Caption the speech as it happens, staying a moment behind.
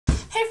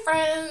Hey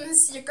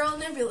friends, your girl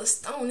Nebula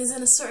Stone is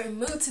in a certain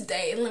mood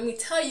today, and let me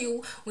tell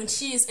you, when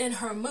she is in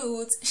her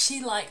moods,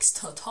 she likes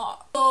to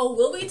talk. So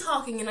we'll be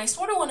talking, and I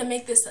sort of want to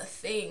make this a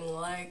thing,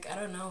 like, I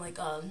don't know, like,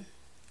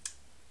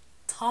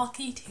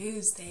 Talky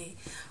Tuesday,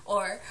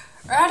 or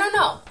I don't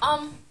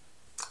know,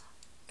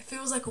 if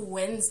it was like a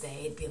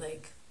Wednesday, it'd be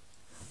like,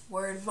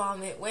 Word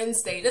Vomit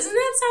Wednesday. Doesn't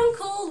that sound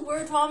cool?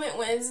 Word Vomit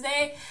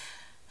Wednesday?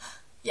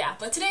 Yeah,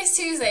 but today's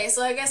Tuesday,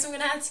 so I guess I'm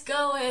gonna have to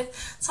go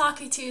with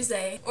Talky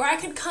Tuesday. Or I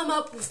could come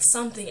up with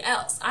something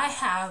else. I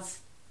have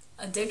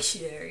a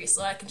dictionary,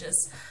 so I can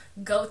just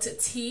go to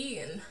T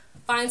and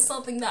find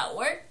something that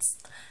works.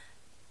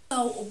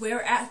 So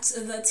we're at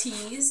the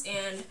T's,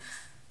 and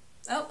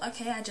oh,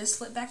 okay, I just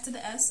flipped back to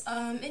the S.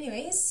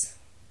 Anyways,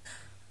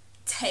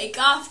 Take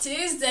Off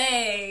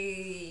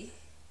Tuesday.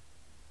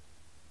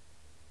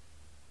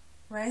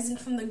 Rising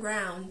from the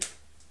ground.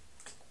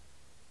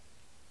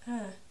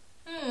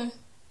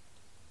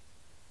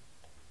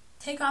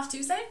 Take Off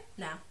Tuesday?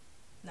 No.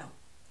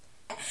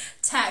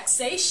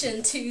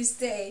 Taxation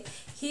Tuesday.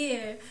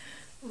 Here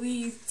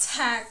we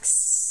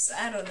tax,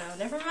 I don't know,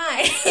 never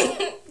mind.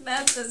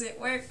 That doesn't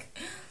work.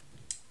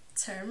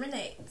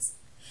 Terminate.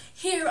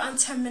 Here on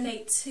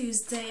Terminate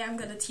Tuesday, I'm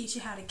gonna teach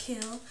you how to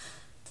kill.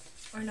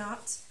 Or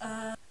not.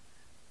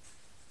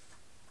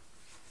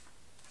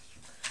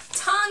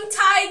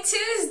 Tongue-tied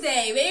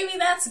Tuesday. Maybe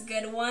that's a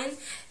good one.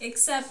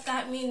 Except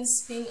that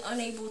means being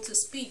unable to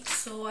speak,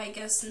 so I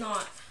guess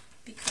not.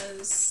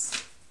 Because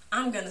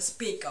I'm gonna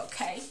speak,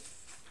 okay?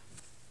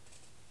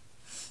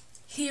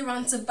 Here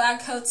on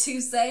Tobacco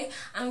Tuesday,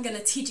 I'm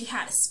gonna teach you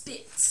how to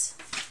spit.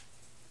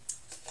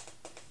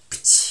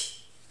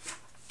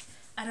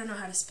 I don't know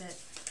how to spit.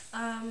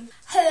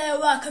 Hello,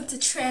 welcome to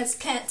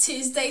Transplant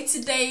Tuesday.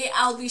 Today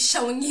I'll be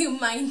showing you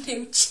my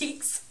new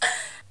cheeks.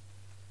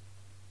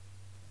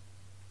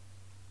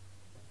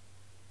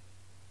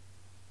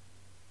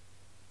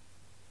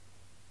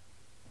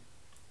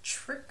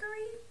 Trickery?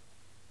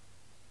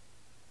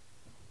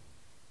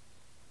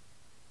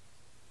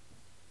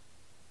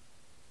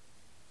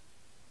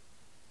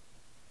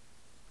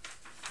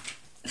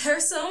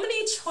 There's so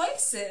many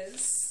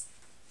choices.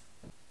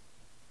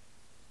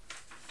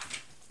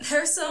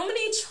 There's so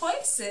many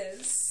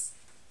choices.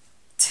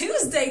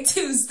 Tuesday.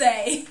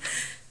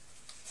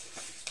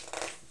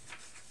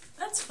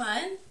 That's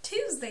fun.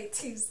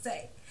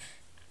 Tuesday.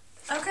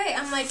 Okay,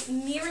 I'm like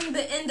nearing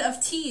the end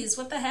of T's.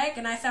 What the heck?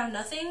 And I found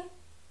nothing?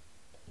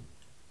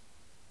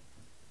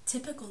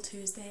 Typical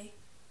Tuesday.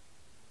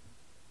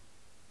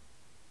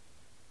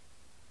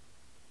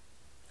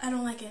 I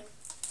don't like it.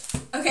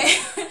 Okay,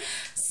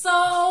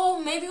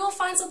 so maybe we'll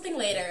find something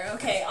later.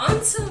 Okay,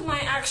 on to my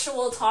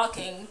actual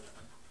talking.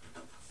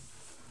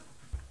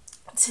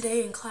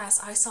 Today in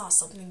class, I saw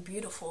something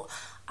beautiful.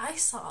 I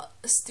saw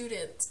a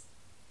student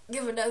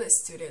give another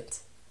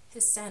student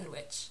his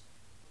sandwich.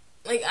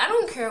 Like, I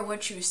don't care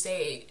what you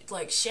say,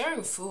 like,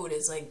 sharing food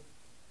is like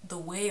the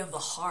way of the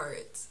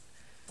heart.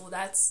 Well,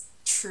 that's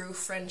true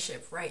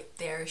friendship right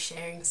there,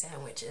 sharing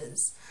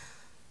sandwiches.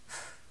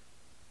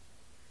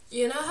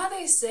 You know how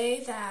they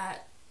say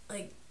that,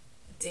 like,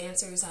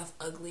 dancers have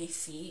ugly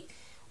feet?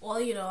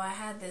 Well, you know, I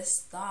had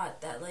this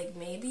thought that, like,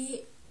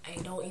 maybe I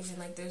don't even,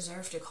 like,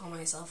 deserve to call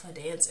myself a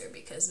dancer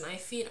because my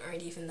feet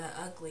aren't even that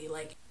ugly.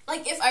 Like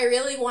if I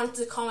really wanted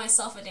to call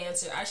myself a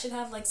dancer, I should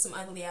have, like, some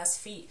ugly-ass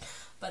feet.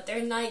 But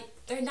they're not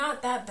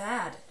that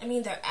bad. I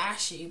mean, they're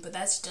ashy, but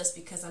that's just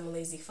because I'm a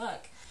lazy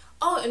fuck.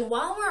 Oh, and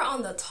while we're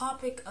on the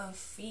topic of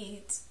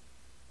feet,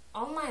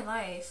 all my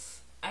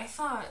life, I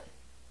thought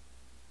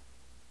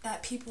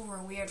that people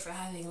were weird for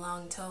having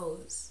long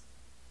toes.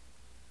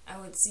 I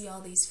would see all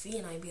these feet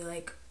and I'd be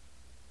like,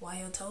 why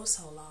your toes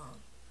so long?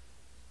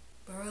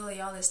 But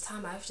really, all this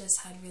time, I've just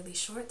had really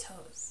short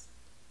toes.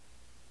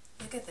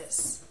 Look at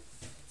this.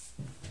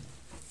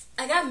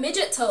 I got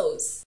midget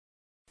toes.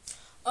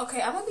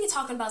 Okay, I'm gonna be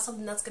talking about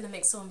something that's gonna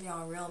make some of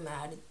y'all real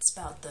mad. It's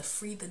about the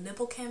Free the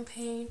Nipple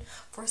campaign.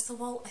 First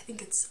of all, I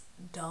think it's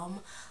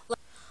dumb.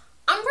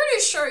 I'm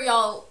pretty sure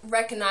y'all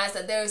recognize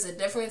that there's a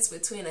difference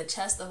between a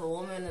chest of a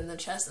woman and the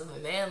chest of a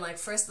man. Like,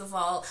 first of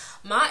all,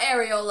 my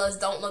areolas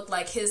don't look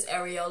like his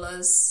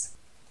areolas.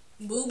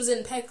 Boobs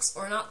and pecs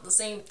are not the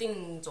same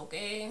things,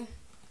 okay?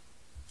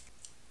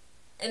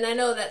 And I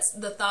know that's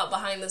the thought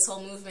behind this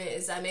whole movement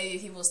is that maybe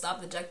if people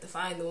stop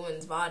objectifying the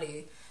woman's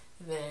body,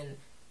 then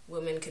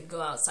women could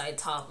go outside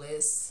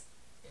topless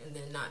and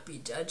then not be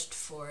judged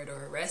for it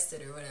or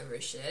arrested or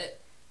whatever shit.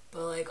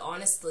 But, like,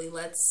 honestly,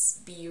 let's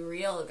be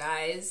real,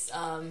 guys.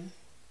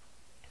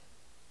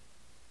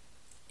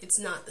 It's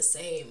not the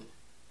same.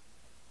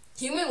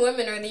 Human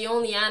women are the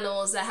only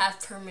animals that have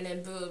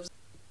permanent boobs.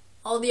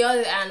 All the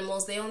other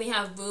animals, they only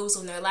have boobs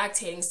when they're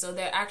lactating, so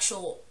their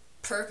actual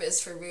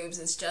purpose for boobs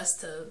is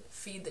just to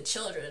feed the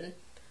children.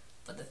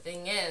 But the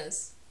thing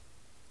is,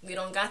 we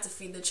don't got to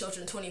feed the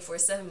children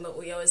 24/7, but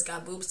we always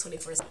got boobs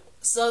 24/7.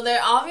 So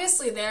they're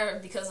obviously there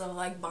because of,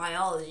 like,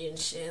 biology and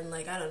shit, and,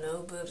 like, I don't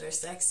know, boobs are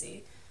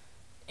sexy.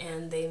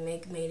 And they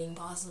make mating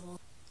possible.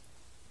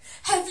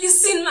 Have you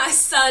seen my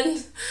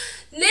son?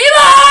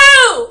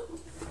 Nemo!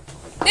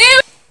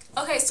 Nemo!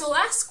 Okay, so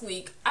last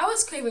week I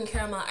was craving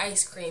caramel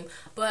ice cream,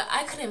 but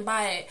I couldn't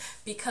buy it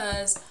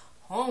because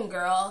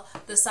homegirl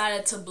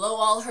decided to blow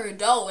all her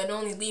dough and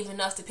only leave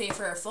enough to pay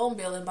for her phone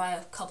bill and buy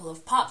a couple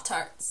of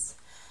Pop-Tarts.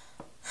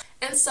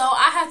 And so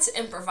I had to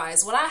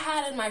improvise. What I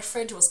had in my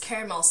fridge was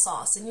caramel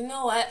sauce, and you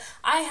know what?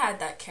 I had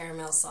that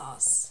caramel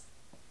sauce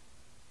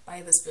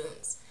by the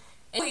spoons.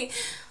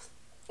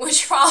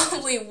 Which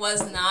probably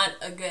was not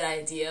a good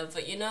idea,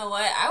 but you know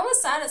what? I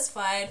was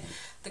satisfied.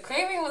 The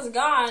craving was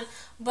gone,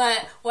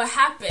 but what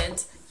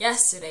happened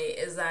yesterday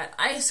is that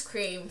ice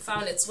cream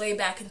found its way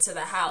back into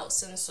the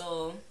house, and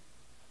so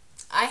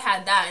I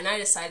had that, and I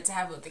decided to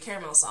have it with the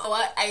caramel sauce. You know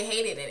what? I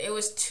hated it. It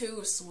was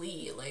too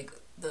sweet. Like,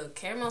 the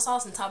caramel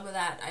sauce on top of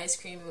that ice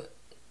cream,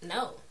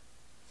 no.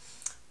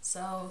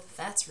 So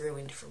that's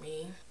ruined for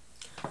me.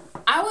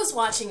 I was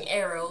watching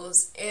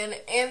Arrows, and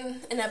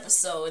in an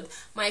episode,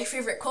 my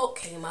favorite quote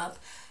came up.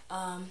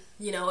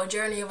 You know, a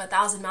journey of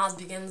 1,000 miles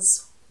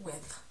begins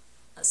with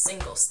a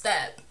single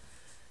step.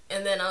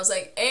 And then I was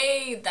like,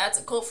 hey, that's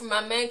a quote from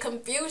my man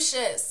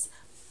Confucius.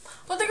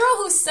 But the girl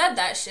who said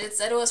that shit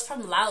said it was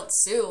from Lao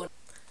Tzu.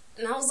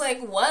 And I was like,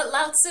 what?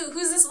 Lao Tzu?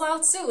 Who's this Lao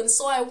Tzu? And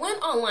so I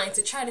went online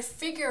to try to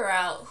figure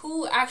out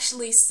who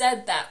actually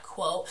said that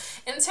quote.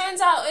 And it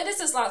turns out it is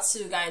this Lao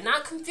Tzu guy,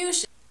 not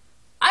Confucius.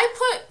 I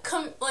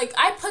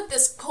put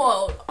this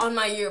quote on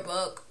my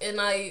yearbook, and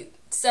I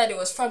said it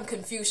was from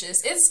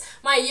Confucius. It's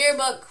my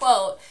yearbook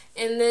quote,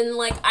 and then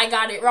like I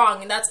got it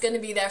wrong, and that's gonna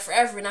be there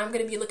forever, and I'm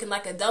gonna be looking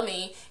like a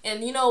dummy.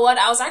 And you know what?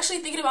 I was actually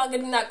thinking about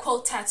getting that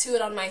quote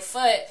tattooed on my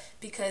foot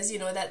because you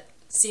know that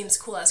seems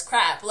cool as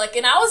crap. Like,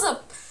 and I was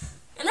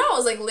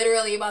like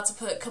literally about to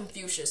put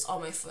Confucius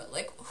on my foot.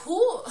 Like,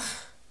 who?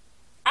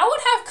 I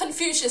would have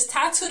Confucius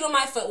tattooed on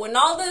my foot when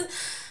all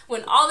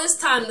this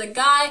time the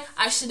guy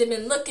I should have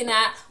been looking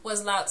at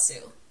was Lao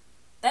Tzu.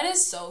 That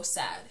is so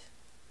sad.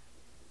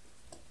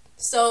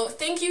 So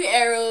thank you,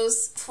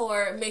 Arrows,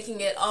 for making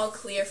it all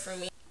clear for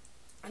me.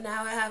 And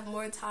now I have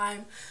more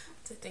time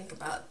to think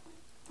about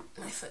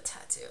my foot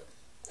tattoo,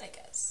 I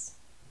guess.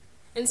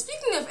 And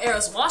speaking of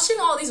Arrows, watching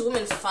all these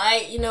women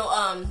fight, you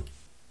know,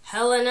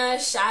 Helena,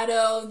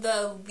 Shadow,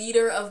 the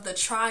leader of the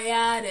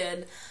Triad,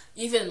 and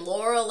even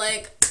Laura,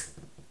 like,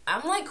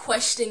 I'm like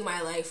questioning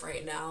my life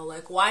right now.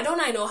 Like, why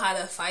don't I know how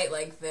to fight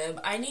like them?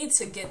 I need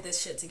to get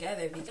this shit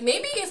together.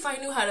 Maybe if I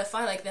knew how to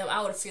fight like them,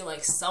 I would feel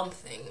like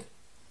something.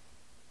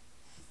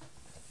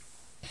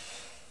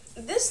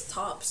 This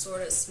top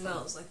sort of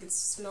smells like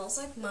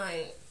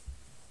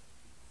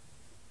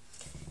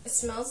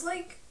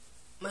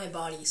my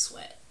body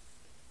sweat.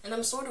 And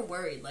I'm sort of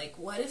worried, like,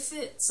 what if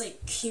it's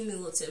like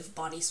cumulative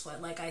body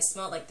sweat? Like, I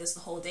smelled like this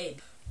the whole day.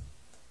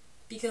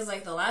 Because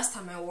like the last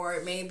time I wore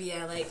it, maybe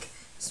I like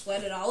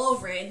sweated all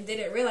over it and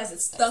didn't realize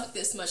it stunk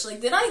this much. Like,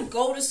 did I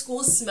go to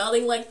school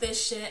smelling like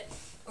this shit?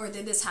 Or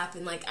did this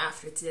happen like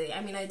after today?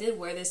 I mean, I did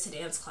wear this to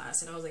dance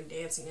class, and I was like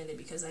dancing in it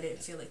because I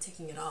didn't feel like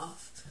taking it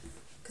off.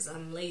 Because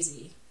I'm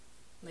lazy,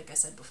 like I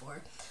said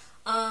before.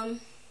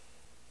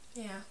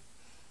 Yeah.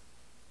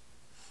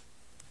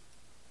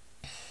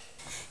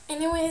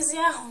 Anyways,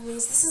 yeah,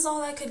 homies, this is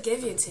all I could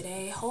give you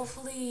today.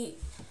 Hopefully,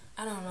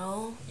 I don't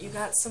know, you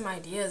got some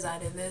ideas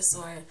out of this,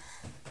 or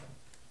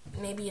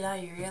maybe now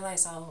you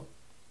realize how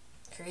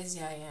crazy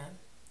I am.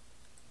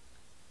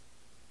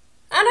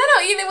 I don't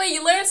know, either way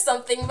you learned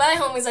something. Bye,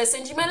 homies, I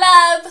send you my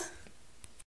love.